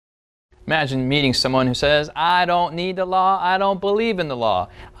Imagine meeting someone who says, I don't need the law, I don't believe in the law.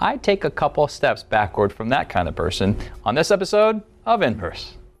 I take a couple steps backward from that kind of person on this episode of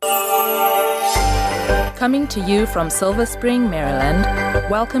Inverse. Coming to you from Silver Spring, Maryland,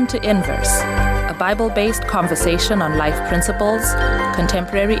 welcome to Inverse, a Bible-based conversation on life principles,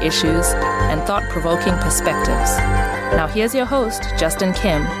 contemporary issues, and thought-provoking perspectives. Now here's your host, Justin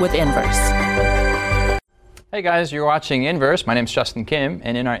Kim, with Inverse. Hey guys, you're watching Inverse. My name's Justin Kim,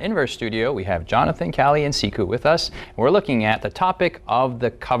 and in our Inverse studio, we have Jonathan, Callie, and Sikhu with us. We're looking at the topic of the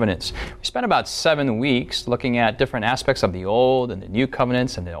covenants. We spent about 7 weeks looking at different aspects of the Old and the New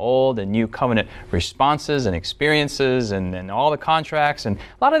Covenants, and the Old and New Covenant responses and experiences, and all the contracts, and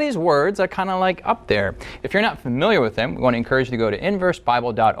a lot of these words are kind of like up there. If you're not familiar with them, we want to encourage you to go to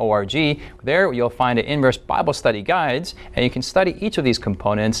inversebible.org. There you'll find an Inverse Bible study guides, and you can study each of these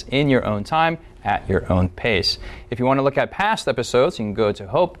components in your own time, at your own pace. If you want to look at past episodes, you can go to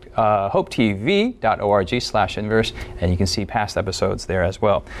hopetv.org/inverse, and you can see past episodes there as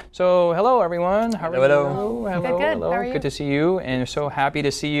well. So, hello everyone. How are you? Hello. Good. How are you? Good to see you, and we're so happy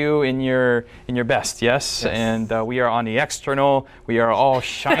to see you in your best. Yes. And we are on the external. We are all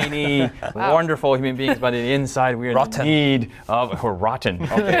shiny, wonderful human beings, but on the inside we are rotten. in need of rotten.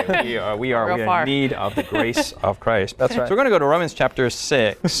 Okay. we are in need of the grace of Christ. That's right. So we're going to go to Romans chapter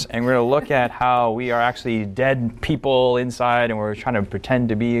 6, and we're going to look at how we are actually dead people inside, and we're trying to pretend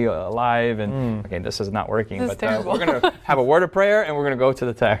to be alive. And okay, this is not working. This is terrible. We're going to have a word of prayer, and we're going to go to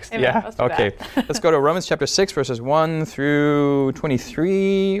the text. Amen. Yeah. Let's do Okay. Let's go to Romans chapter 6, verses 1 through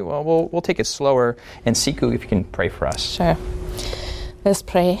 23. Well, we'll take it slower. And Sikhu, if you can pray for us. Sure. Let's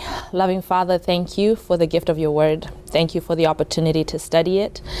pray. Loving Father, thank you for the gift of your word. Thank you for the opportunity to study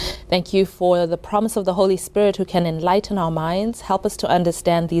it. Thank you for the promise of the Holy Spirit who can enlighten our minds, help us to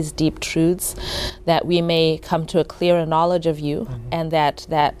understand these deep truths, that we may come to a clearer knowledge of you, and that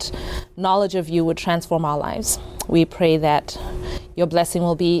knowledge of you would transform our lives. We pray that your blessing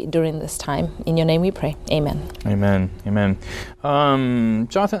will be during this time. In your name we pray. Amen. Amen. Amen.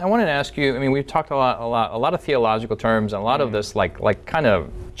 Jonathan, I wanted to ask you, I mean, we've talked a lot of theological terms, and a lot of this like kind of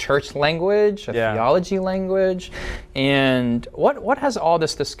church language, theology language. And what has all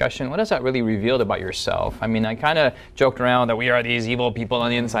this discussion, what has that really revealed about yourself? I mean, I kind of joked around that we are these evil people on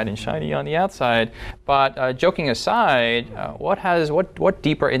the inside and shiny on the outside. But joking aside, what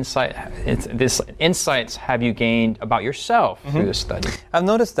deeper insights have you gained about yourself through this study? I've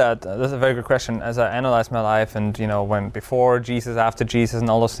noticed that, that's a very good question, as I analyze my life and, when before Jesus, after Jesus, and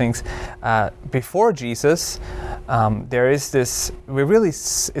all those things. Before Jesus, there is this,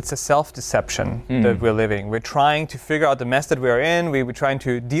 it's a self-deception that we're living. We're trying to figure out the mess that we're in. We're trying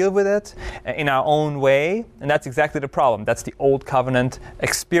to deal with it in our own way, and that's exactly the problem. That's the old covenant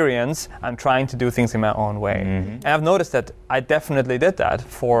experience. I'm trying to do things in my own way. And I've noticed that I definitely did that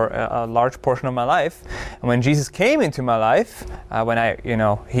for a large portion of my life. And when Jesus came into my life, when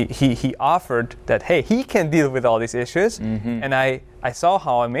he offered that, hey, he can deal with all these issues, and I saw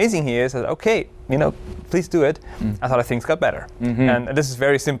how amazing he is. I said, okay, please do it. I thought things got better. And this is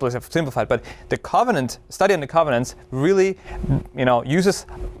very simplified, but the study on the covenants really, uses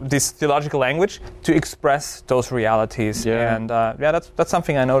this theological language to express those realities. Yeah. And that's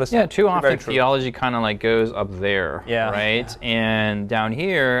something I noticed. Yeah, too often theology kind of like goes up there, right? Yeah. And down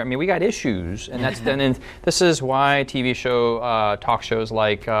here, I mean, we got issues, and and this is why TV talk shows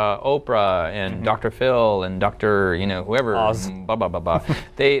like Oprah and Dr. Phil and Dr. whoever, Oz. Blah blah blah blah.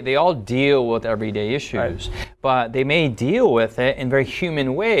 They all deal with everyday issues, but they may deal with it in very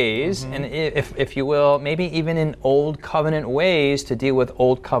human ways, and if you will, maybe even in old covenant ways to deal with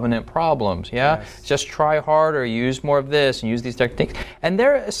old covenant problems. Just try harder, use more of this, and use these techniques. And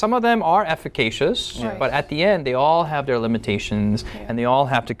some of them are efficacious, but at the end they all have their limitations, and they all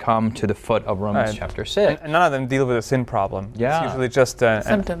have to come to the foot of Romans chapter 6. And none of them deal with a sin problem. It's usually just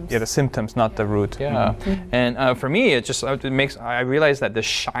symptoms. The symptoms, not the root. And for me, I realize that the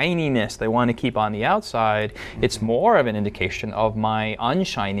shininess they want to keep on the outside, it's more of an indication of my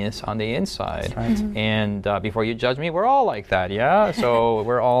unshiness on the inside. And before you judge me, we're all like that, So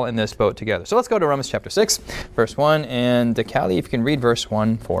we're all in this boat together. So let's go to Romans chapter 6, verse 1. And Callie, if you can read verse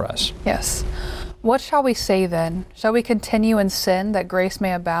 1 for us. Yes. What shall we say then? Shall we continue in sin that grace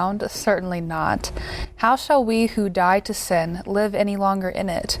may abound? Certainly not. How shall we who died to sin live any longer in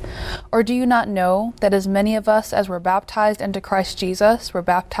it? Or do you not know that as many of us as were baptized into Christ Jesus were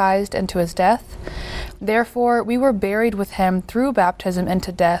baptized into his death? Therefore we were buried with him through baptism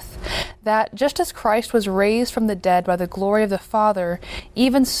into death, that just as Christ was raised from the dead by the glory of the Father,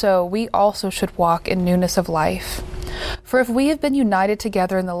 even so we also should walk in newness of life. For if we have been united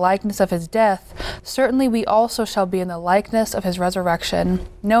together in the likeness of his death, certainly we also shall be in the likeness of his resurrection,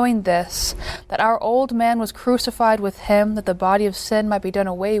 knowing this, that our old man was crucified with him, that the body of sin might be done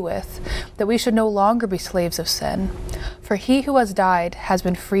away with, that we should no longer be slaves of sin. For he who has died has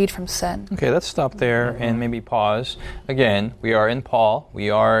been freed from sin. Okay, let's stop there and maybe pause. Again, we are in Paul. We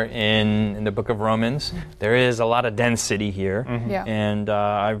are in the book of Romans. There is a lot of density here. Yeah. And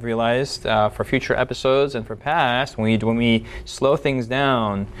I've realized for future episodes and for past, when we slow things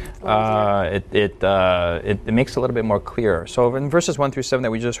down, it makes it a little bit more clear. So in verses 1 through 7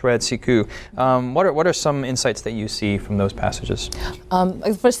 that we just read, Sikhu, what are some insights that you see from those passages?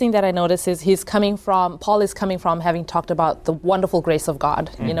 The first thing that I notice is Paul is coming from having talked about the wonderful grace of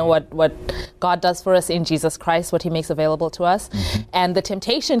God. You know, what God does for us in Jesus Christ, what he makes available to us. And the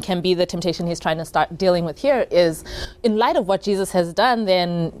temptation can be the temptation he's trying to start dealing with here is, in light of what Jesus has done,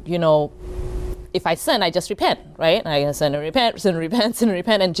 then, you know, if I sin, I just repent, right? I can sin and repent, sin and repent, sin and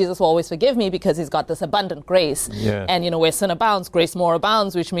repent, and Jesus will always forgive me because he's got this abundant grace. Yeah. And, you know, where sin abounds, grace more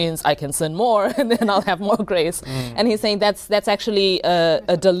abounds, which means I can sin more and then I'll have more grace. And he's saying that's actually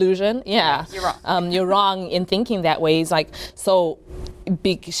a delusion. Yeah. You're wrong. You're wrong in thinking that way. He's like, so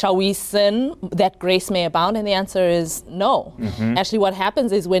shall we sin that grace may abound? And the answer is no. Actually, what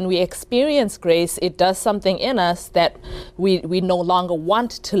happens is when we experience grace, it does something in us that we no longer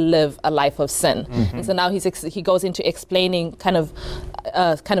want to live a life of sin. And so now he goes into explaining kind of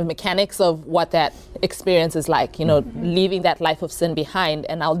mechanics of what that experience is like, you know, leaving that life of sin behind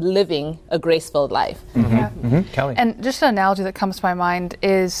and now living a grace-filled life. Callie. And just an analogy that comes to my mind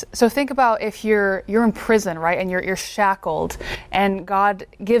is, so think about if you're in prison, right, and you're shackled, and God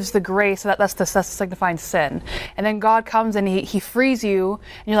gives the grace, so that's signifying sin. And then God comes and he frees you,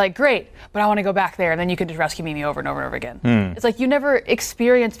 and you're like, great, but I want to go back there, and then you can just rescue me over and over and over again. It's like you never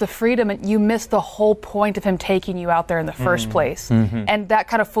experienced the freedom, and you missed the whole point of him taking you out there in the first place. And that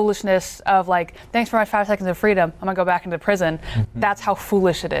kind of foolishness of like, thanks for my 5 seconds of freedom, I'm going to go back into prison. That's how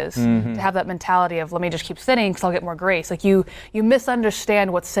foolish it is to have that mentality of, let me just keep sinning because I'll get more grace. Like you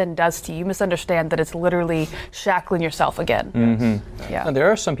misunderstand what sin does to you. You misunderstand that it's literally shackling yourself again. Yeah. Now,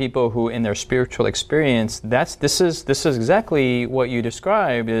 there are some people who, in their spiritual experience, this is exactly what you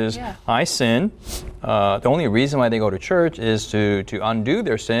described. Is I sin. The only reason why they go to church is to undo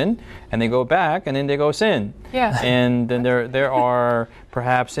their sin, and they go back, and then they go sin. Yeah. And then there are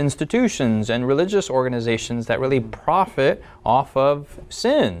perhaps institutions and religious organizations that really profit off of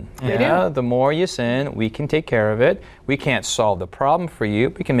sin. The more you sin, we can take care of it. We can't solve the problem for you.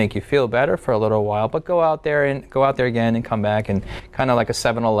 We can make you feel better for a little while, but go out there again and come back, and kind of like a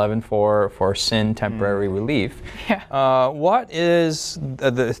 7-Eleven for sin temporary relief. What is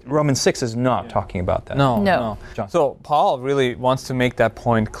the Romans 6 is not talking about that. No. John. So Paul really wants to make that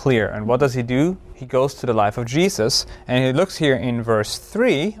point clear. And what does he do? He goes to the life of Jesus, and he looks here in verse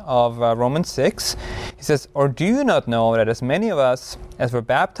 3 of Romans 6. He says, or do you not know that as many of us as were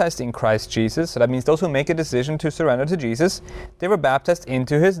baptized in Christ Jesus, so that means those who make a decision to surrender to Jesus, they were baptized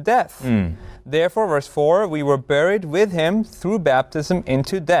into his death. Therefore, verse 4, we were buried with him through baptism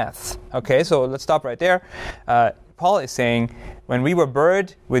into death. Okay, so let's stop right there. Paul is saying, when we were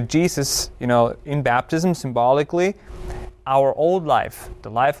buried with Jesus, in baptism symbolically, our old life, the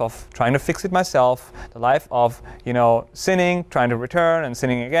life of trying to fix it myself, the life of, sinning, trying to return and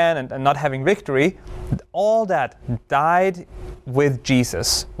sinning again and not having victory, all that died with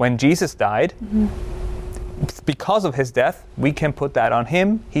Jesus. When Jesus died, because of his death, we can put that on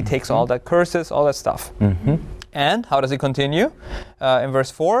him. He takes all that curses, all that stuff. And how does he continue? In verse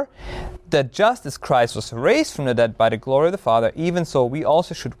 4, that just as Christ was raised from the dead by the glory of the Father, even so we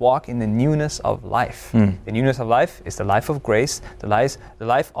also should walk in the newness of life. The newness of life is the life of grace, the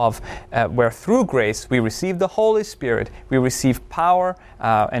life of where through grace we receive the Holy Spirit, we receive power,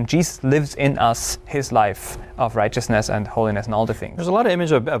 and Jesus lives in us his life of righteousness and holiness and all the things. There's a lot of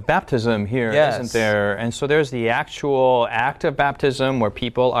image of baptism here, isn't there? And so there's the actual act of baptism where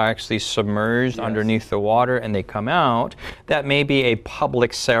people are actually submerged underneath the water and they come out. That may be a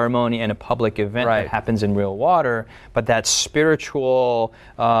public ceremony and a public event that happens in real water, but that spiritual,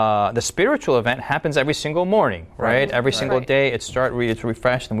 the spiritual event happens every single morning, right? Every single day it's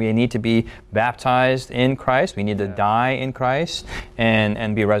refreshed, and we need to be baptized in Christ. We need to die in Christ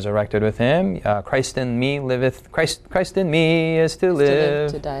and be resurrected with him. Christ in me liveth. Christ in me is to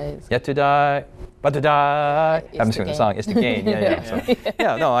live. To die. Yet to die. But to die. I haven't sung the song. It's to gain.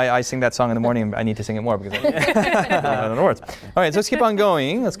 I sing that song in the morning. I need to sing it more because I don't know the words. All right, so let's keep on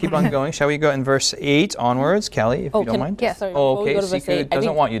going. Shall we go in verse 8 onwards, Callie, if you don't mind? Yeah, sorry. Okay, Sikhu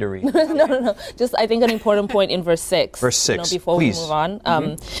doesn't want you to read. No. Just I think an important point in verse 6. Verse 6, before please. we move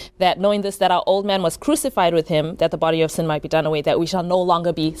on, that knowing this, that our old man was crucified with him, that the body of sin might be done away, that we shall no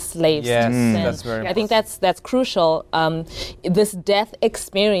longer be slaves to sin. That's very important. I think that's crucial. This death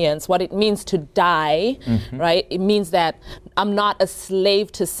experience, what it means to die, right? It means that I'm not a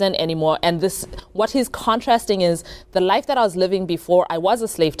slave to sin anymore. And this, what he's contrasting is the life that I was living before, I was a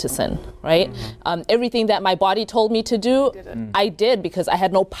slave to sin, right? Everything that my body told me to do, I did because I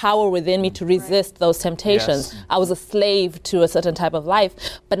had no power within me to resist those temptations. I was a slave to a certain type of life.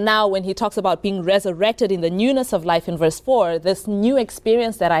 But now when he talks about being resurrected in the newness of life in verse 4, this new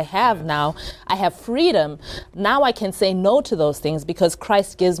experience that I have now, I have freedom. Now I can say no to those things because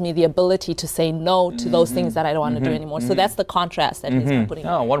Christ gives me the ability to say no to those things that I don't want to do anymore. So that's the contrast that he's been putting.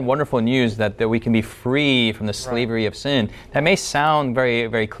 Oh, what wonderful news that we can be free from the slavery of sin. That may sound very,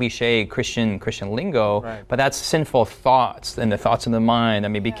 very cliche Christian lingo, but that's sinful thoughts and the thoughts in the mind. That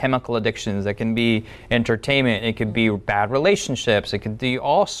may be chemical addictions. That can be entertainment. It could be bad relationships. It could be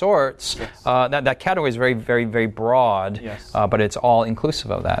all sorts. That category is very, very, very broad, but it's all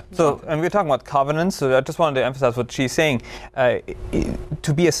inclusive of that. So, and we're talking about covenants, so I just wanted to emphasize what she's saying.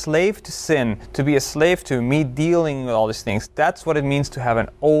 To be a slave to sin, to be a slave to me dealing with all these things, that's what it means to have an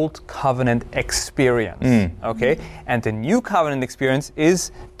old covenant experience, okay? And the new covenant experience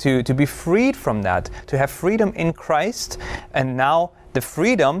is to be freed from that, to have freedom in Christ, and now the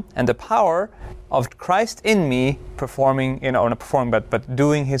freedom and the power of Christ in me performing, not performing, but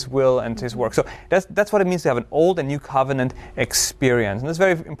doing His will and His work. So that's what it means to have an old and new covenant experience. And it's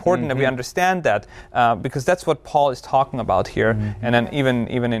very important that we understand that because that's what Paul is talking about here, and then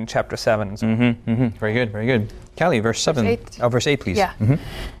even in chapter 7. And so Very good, very good. Callie, verse 7. Verse 8, please. Yeah.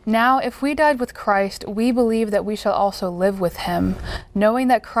 Now, if we died with Christ, we believe that we shall also live with Him, knowing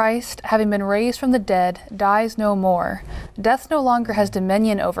that Christ, having been raised from the dead, dies no more. Death no longer has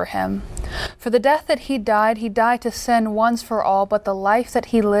dominion over Him. For the death that He died to sin once for all, but the life that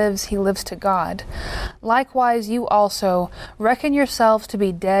He lives to God. Likewise, you also reckon yourselves to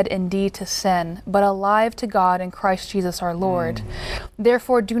be dead indeed to sin, but alive to God in Christ Jesus our Lord.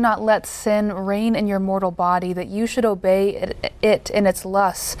 Therefore, do not let sin reign in your mortal body, that you should obey it in its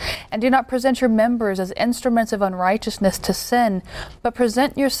lusts. And do not present your members as instruments of unrighteousness to sin, but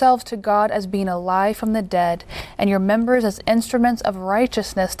present yourselves to God as being alive from the dead, and your members as instruments of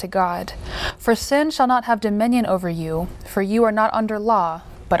righteousness to God. For sin shall not have dominion over you, for you are not under law,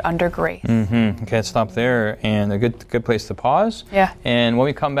 but under grace. Okay, let's stop there, and a good place to pause. Yeah. And when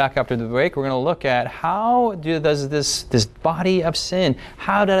we come back after the break, we're going to look at how does this body of sin,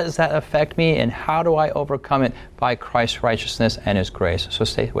 how does that affect me, and how do I overcome it by Christ's righteousness and His grace? So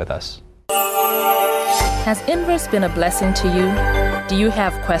stay with us. Has Inverse been a blessing to you? Do you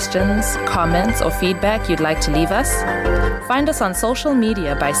have questions, comments, or feedback you'd like to leave us? Find us on social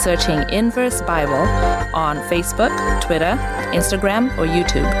media by searching Inverse Bible on Facebook, Twitter, Instagram, or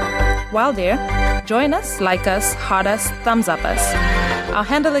YouTube. While there, join us, like us, heart us, thumbs up us. Our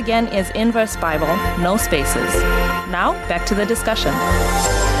handle again is Inverse Bible, no spaces. Now, back to the discussion.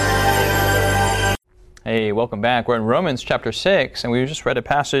 Hey, welcome back. We're in Romans chapter 6, and we just read a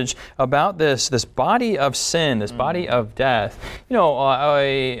passage about this body of sin, this body of death. You know,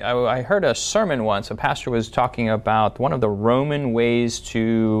 I heard a sermon once. A pastor was talking about one of the Roman ways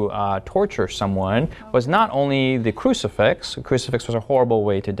to torture someone was not only the crucifix. The crucifix was a horrible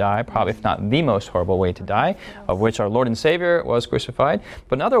way to die, probably if not the most horrible way to die, of which our Lord and Savior was crucified.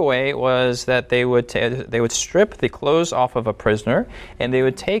 But another way was that they would strip the clothes off of a prisoner, and they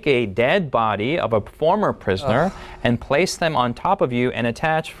would take a dead body of a former prisoner and place them on top of you and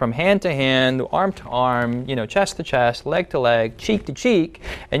attach from hand to hand, arm to arm, chest to chest, leg to leg, cheek to cheek,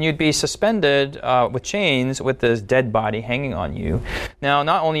 and you'd be suspended with chains with this dead body hanging on you. Now,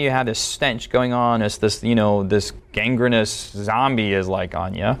 not only you have this stench going on as this gangrenous zombie is like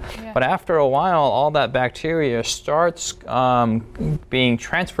on you, but after a while, all that bacteria starts being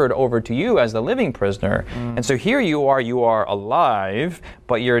transferred over to you as the living prisoner. And so here you are alive,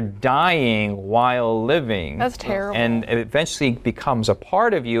 but you're dying while still living. That's terrible. And it eventually becomes a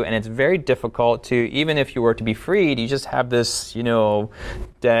part of you, and it's very difficult to, even if you were to be freed, you just have this,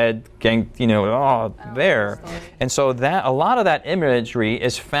 dead gang, there. And so that a lot of that imagery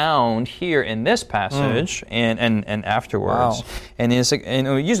is found here in this passage and afterwards. Wow. And it's like,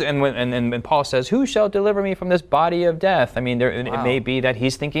 and Paul says, "Who shall deliver me from this body of death?" I mean, it may be that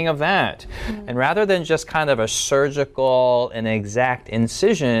he's thinking of that. And rather than just kind of a surgical and exact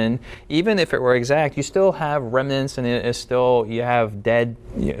incision, even if it were exact, you still have remnants, and it is still, you have dead,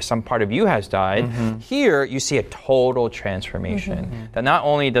 some part of you has died. Here, you see a total transformation. That not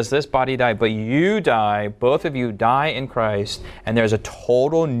only does this body die, but you die, both of you die in Christ, and there's a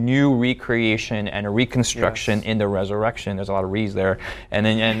total new recreation and a reconstruction in the resurrection. There's a lot of re's there. And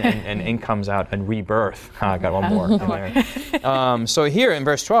then and in comes out a rebirth. I got one more in there. So here in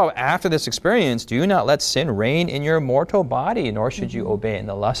verse 12, after this experience, do not let sin reign in your mortal body, nor should you obey it in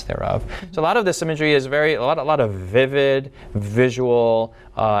the lust thereof. So a lot of this imagery is a lot of vivid, visual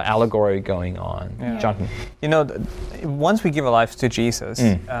allegory going on. Jonathan. Once we give our lives to Jesus,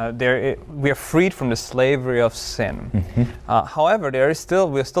 we are freed from the slavery of sin. However, we're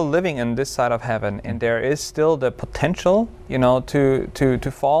still living in this side of heaven, and there is still the potential,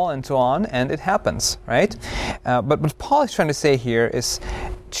 to fall and so on, and it happens, right? But what Paul is trying to say here is,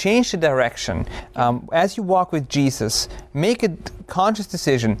 change the direction. As you walk with Jesus, make a conscious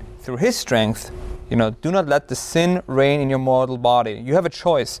decision through His strength. Do not let the sin reign in your mortal body. You have a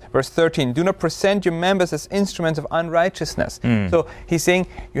choice. Verse 13, do not present your members as instruments of unrighteousness. So he's saying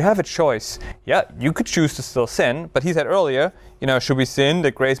you have a choice. Yeah, you could choose to still sin, but he said earlier, should we sin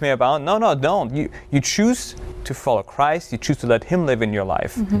that grace may abound? No, don't. You choose to follow Christ. You choose to let Him live in your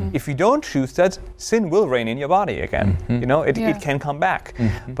life. If you don't choose that, sin will reign in your body again. It can come back.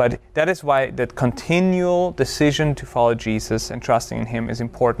 But that is why that continual decision to follow Jesus and trusting in Him is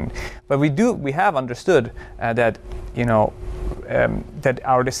important. But we have understood that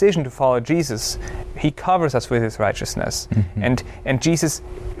our decision to follow Jesus, He covers us with His righteousness, and Jesus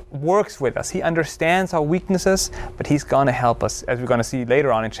works with us. He understands our weaknesses, but He's going to help us, as we're going to see later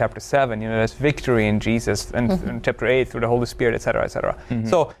on in chapter 7. There's victory in Jesus, and in chapter 8 through the Holy Spirit, etc., etc.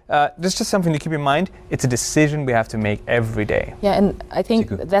 So there's just something to keep in mind. It's a decision we have to make every day. Yeah, and I think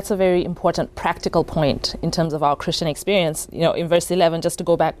that's a very important practical point in terms of our Christian experience. In verse 11, just to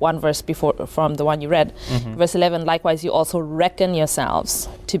go back one verse before from the one you read, verse 11, likewise you also reckon yourselves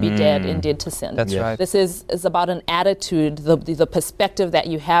to be dead indeed to sin. That's right. This is about an attitude, the perspective that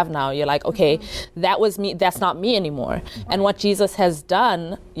you have now. You're like, okay, that was me, that's not me anymore. And what Jesus has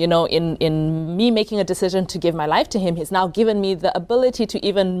done, in me making a decision to give my life to Him, He's now given me the ability to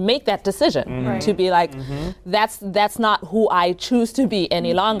even make that decision, to be like, that's not who I choose to be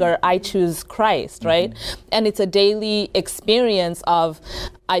any longer. I choose Christ, right? And it's a daily experience of,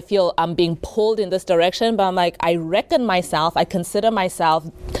 I feel I'm being pulled in this direction, but I'm like, I reckon myself, I consider myself,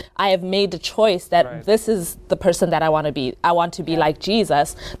 I have made the choice that this is the person that I want to be. I want to be like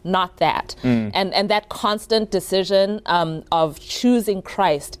Jesus, not that. And that constant decision of choosing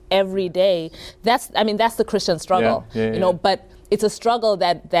Christ every day, that's the Christian struggle, but it's a struggle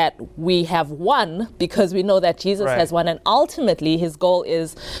that we have won because we know that Jesus has won, and ultimately His goal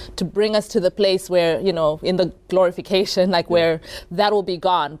is to bring us to the place where, in the glorification, where that will be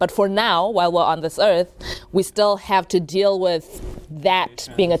gone. But for now, while we're on this earth, we still have to deal with that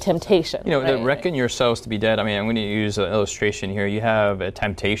being a temptation. To reckon yourselves to be dead. I'm going to use an illustration here. You have a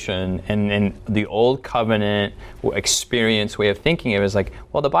temptation, and the old covenant experience way of thinking of it is like,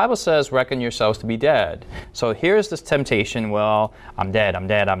 well, the Bible says reckon yourselves to be dead. So here's this temptation. Well, I'm dead. I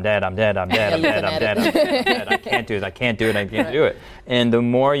can't do it. And the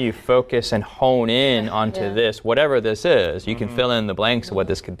more you focus and hone in onto this, whatever this is, you can fill in the blanks of what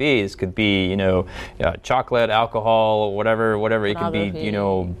this could be. This could be, chocolate, alcohol, whatever. It could be,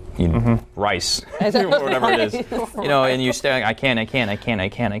 rice, or whatever it is. And you say, I can't.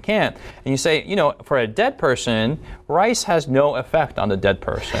 And you say, for a dead person, rice has no effect on the dead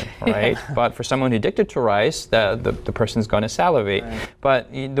person, right? But for someone who's addicted to rice, the person's going to salivate. But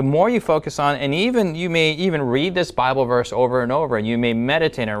the more you focus on, and even you may even read this Bible verse over and over, and you may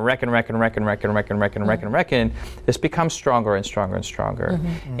meditate and reckon, this becomes stronger and stronger and stronger.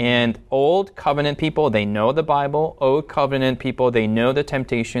 And old covenant people, they know the Bible. Old covenant people, they know the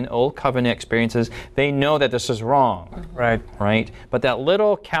temptation. Old covenant experiences, they know that this is wrong. Right? But that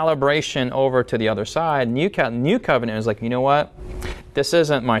little calibration over to the other side, new covenant is like, you know what? This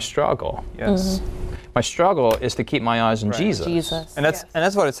isn't my struggle. My struggle is to keep my eyes on Jesus. And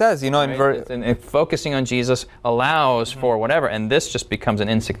that's what it says, in and focusing on Jesus allows for whatever, and this just becomes an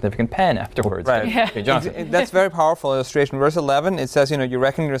insignificant pen afterwards. Right. Yeah. Okay, Jonathan. That's very powerful illustration. Verse 11, it says, you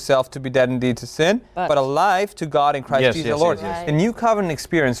reckon yourself to be dead indeed to sin, but alive to God in Christ Jesus the Lord. Yes. The new covenant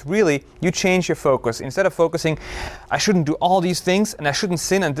experience, really, you change your focus. Instead of focusing, I shouldn't do all these things, and I shouldn't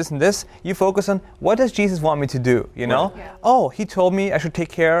sin and this, you focus on, what does Jesus want me to do, Right. Yeah. Oh, he told me I should take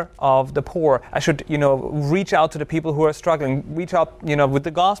care of the poor. I should, reach out to the people who are struggling, reach out, with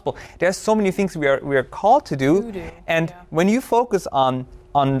the gospel. There's so many things we are called to do. And when you focus on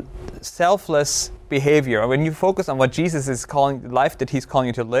selfless behavior, when you focus on what Jesus is calling, the life that he's calling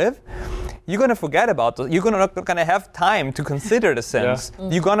you to live, you're going to forget about those. You're not going to have time to consider the sins. Yeah.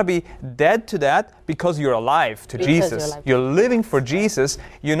 You're going to be dead to that because you're alive to Jesus. You're living for Jesus.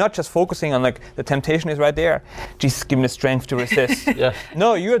 You're not just focusing on the temptation is right there. Jesus, give me the strength to resist.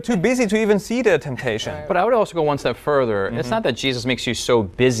 No, you're too busy to even see the temptation. But I would also go one step further. It's not that Jesus makes you so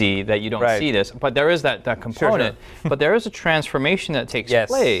busy that you don't see this, but there is that component. Sure. But there is a transformation that takes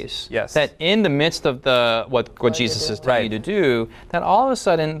place. Yes. That in the midst of what Jesus is telling you to do, that all of a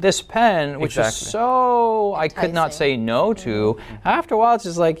sudden this pen, which is so I could not say no to, after a while it's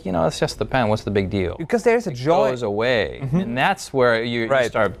just it's just the pen. What's the big deal? Because there's a joy. It goes away. And that's where you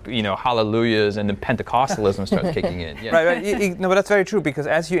start, hallelujahs, and the Pentecostalism starts kicking in. Yeah. Right. No, but that's very true, because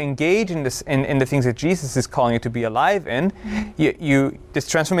as you engage in this, in the things that Jesus is calling you to be alive in, this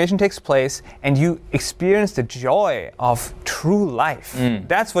transformation takes place, and you experience the joy of true life.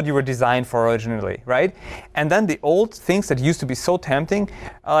 That's what you were designed for originally, right? And then the old things that used to be so tempting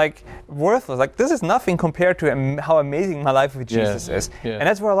are worthless. This is nothing compared to how amazing my life with Jesus is. Yeah. And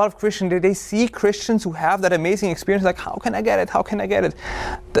that's where a lot of Christians, they see Christians who have that amazing experience, how can I get it? How can I get it?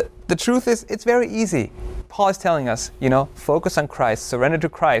 The truth is, it's very easy. Paul is telling us, focus on Christ, surrender to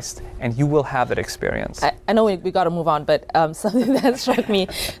Christ, and you will have that experience. I know we got to move on, but something that struck me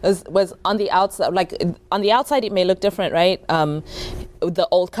was on the outside. On the outside, it may look different, right? The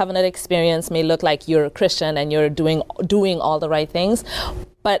old covenant experience may look like you're a Christian and you're doing all the right things.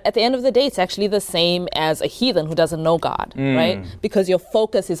 But at the end of the day, it's actually the same as a heathen who doesn't know God, right? Because your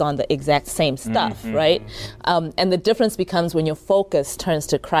focus is on the exact same stuff, right? And the difference becomes when your focus turns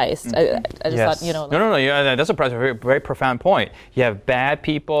to Christ. I just thought, No. Yeah, that's a very, very profound point. You have bad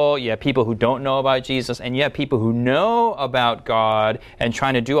people, you have people who don't know about Jesus, and you have people who know about God and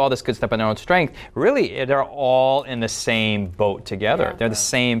trying to do all this good stuff in their own strength. Really, they're all in the same boat together. Yeah. They're the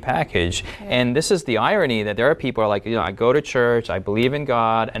same package. Yeah. And this is the irony, that there are people who are I go to church, I believe in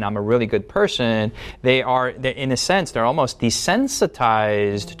God, and I'm a really good person. They're in a sense, they're almost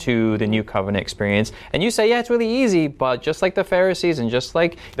desensitized to the new covenant experience. And you say, it's really easy, but just like the Pharisees and just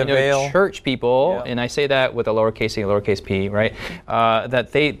like church people, and I say that with a lowercase a, lowercase p, right?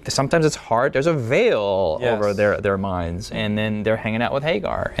 That sometimes it's hard. There's a veil over their minds, and then they're hanging out with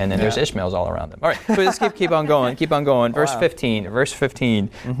Hagar, and then there's Ishmaels all around them. All right, so let's keep on going. Verse 15.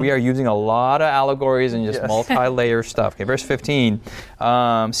 We are using a lot of allegories and just multi-layer stuff. Okay, verse 15.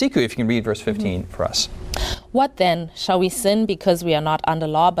 Sikhu, if you can read verse 15 for us. What then? Shall we sin because we are not under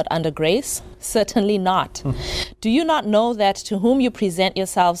law but under grace? Certainly not. Do you not know that to whom you present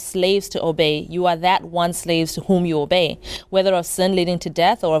yourselves slaves to obey, you are that one slaves to whom you obey, whether of sin leading to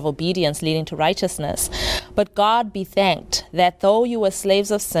death or of obedience leading to righteousness? But God be thanked that though you were slaves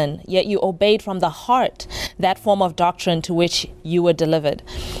of sin, yet you obeyed from the heart that form of doctrine to which you were delivered.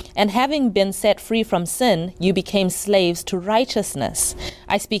 And having been set free from sin, you became slaves to righteousness.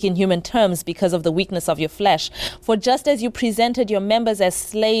 I speak in human terms because of the weakness of your flesh. For just as you presented your members as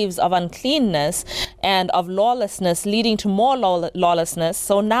slaves of uncleanness and of lawlessness leading to more lawlessness,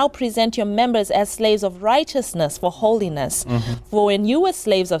 so now present your members as slaves of righteousness for holiness. For when you were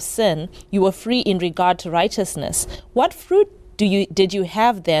slaves of sin, you were free in regard to righteousness. What fruit did you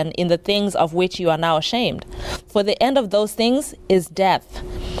have then in the things of which you are now ashamed? For the end of those things is death.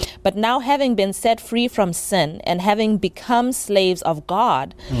 But now, having been set free from sin and having become slaves of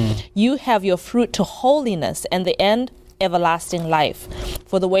God, you have your fruit to holiness, and the end, everlasting life.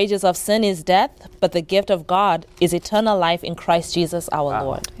 For the wages of sin is death, but the gift of God is eternal life in Christ Jesus our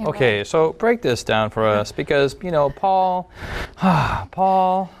Lord. Amen. Okay, so break this down for us, because, Paul,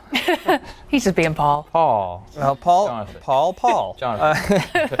 he's just being Paul. Well, Paul.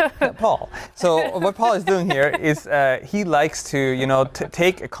 Jonathan. Paul. So what Paul is doing here is he likes to,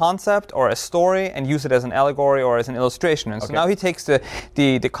 take a concept or a story and use it as an allegory or as an illustration. And so now he takes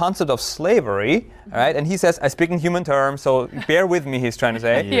the concept of slavery, right? And he says, I speak in human terms, so bear with me, he's trying to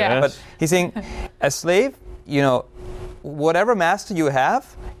say. But he's saying, as slave, whatever master you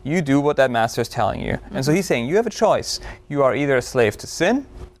have, you do what that master is telling you. And so he's saying, you have a choice. You are either a slave to sin,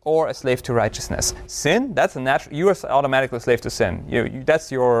 or a slave to righteousness. Sin, that's a natural. You are automatically a slave to sin.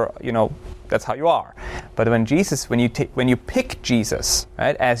 That's your, that's how you are. But when you pick Jesus,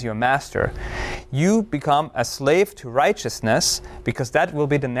 right, as your master, you become a slave to righteousness, because that will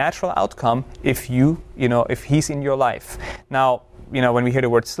be the natural outcome if if he's in your life. Now, when we hear the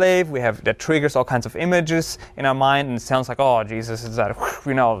word slave, that triggers all kinds of images in our mind, and it sounds like, oh, Jesus is that,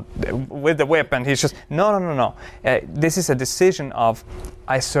 with the whip, and he's just, no. This is a decision of,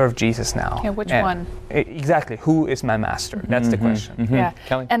 I serve Jesus now. Yeah, which one? Exactly. Who is my master? That's the question. Mm-hmm. Yeah.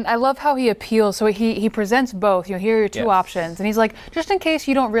 Callie? And I love how he appeals. So he presents both. Here are your two options. And he's like, just in case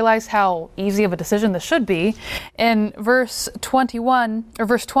you don't realize how easy of a decision this should be, in verse 20,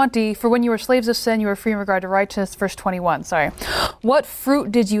 for when you were slaves of sin, you were free in regard to righteousness. Verse 21, what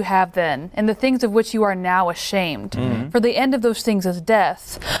fruit did you have then, and the things of which you are now ashamed? Mm-hmm. For the end of those things is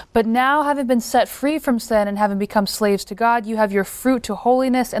death. But now, having been set free from sin and having become slaves to God, you have your fruit to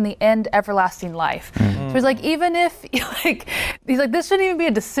holiness, and the end everlasting life. Mm-hmm. So he's like, even if he's like, this shouldn't even be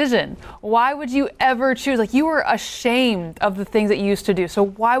a decision. Why would you ever choose? Like, you were ashamed of the things that you used to do. So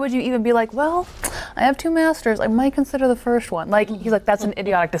why would you even be like, well, I have two masters, I might consider the first one. Like, he's like, that's an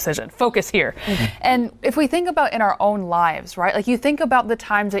idiotic decision. Focus here. Mm-hmm. And if we think about in our own lives, right? Like, you think about the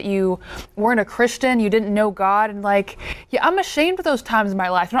times that you weren't a Christian, you didn't know God, and I'm ashamed of those times in my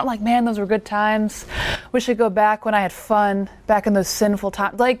life. I'm not like, man, those were good times. Wish I'd go back when I had fun, back in those sinful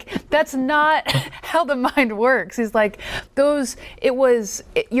times. Like, that's not how the mind works. He's like,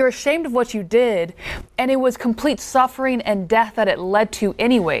 you're ashamed of what you did, and it was complete suffering and death that it led to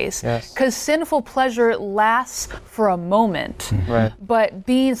anyways. Because sinful pleasure lasts for a moment. Right. But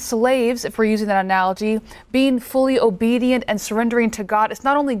being slaves, if we're using that analogy, being fully obedient and surrendering to God, it's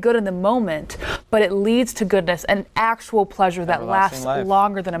not only good in the moment, but it leads to goodness and actual pleasure that lasts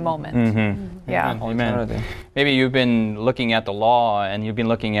longer than a moment. Mm-hmm. Yeah. Amen. Maybe you've been looking at the law and you've been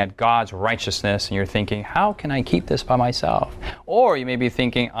looking at God's righteousness, and you're thinking, how can I keep this by myself? Or you may be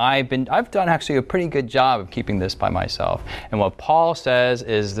thinking, I've done actually a pretty good job of keeping this by myself. And what Paul says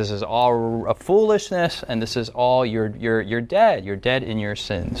is, this is all a foolishness, and this is all you're dead. You're dead in your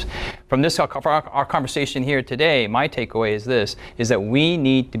sins. From our conversation here today, my takeaway is that we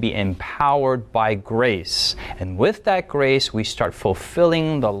need to be empowered by grace. And with that grace, we start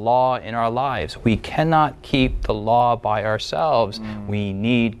fulfilling the law in our lives. We cannot keep the law by ourselves. We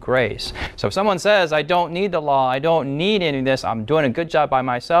need grace. So if someone says, I don't need the law, I don't need any of this, I'm doing a good job by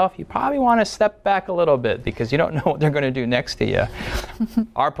myself, you probably want to step back a little bit, because you don't know what they're going to do next to you.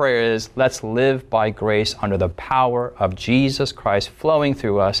 Our prayer is, let's live by grace under the power of Jesus Christ flowing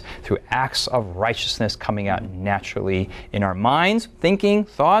through us, through acts of righteousness coming out naturally in our minds, thinking,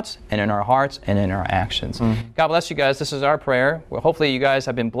 thoughts, and in our hearts and in our actions. God bless you guys. This is our prayer. Well, hopefully you guys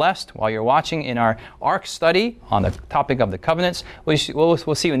have been blessed while you're watching in our ARC study on the topic of the covenants. We'll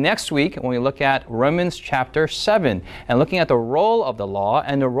see you next week when we look at Romans chapter 7 and looking at the role of the law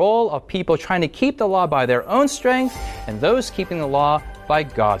and the role of people trying to keep the law by their own strength and those keeping the law by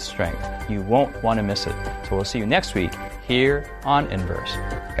God's strength. You won't want to miss it. So we'll see you next week here on Inverse.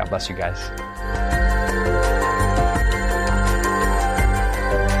 God bless you guys.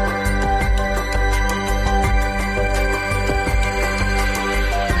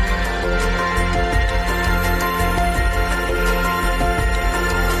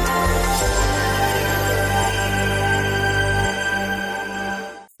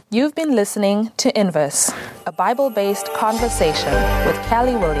 You've been listening to Inverse, a Bible-based conversation with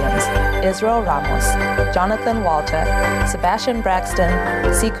Callie Williams, Israel Ramos, Jonathan Walter, Sebastian Braxton,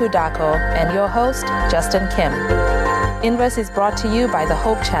 Sikhu Daco, and your host, Justin Kim. Inverse is brought to you by the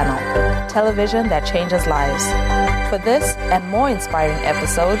Hope Channel, television that changes lives. For this and more inspiring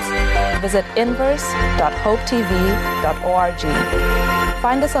episodes, visit inverse.hopetv.org.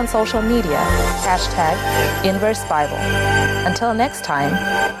 Find us on social media, #InverseBible. Until next time,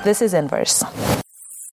 this is Inverse.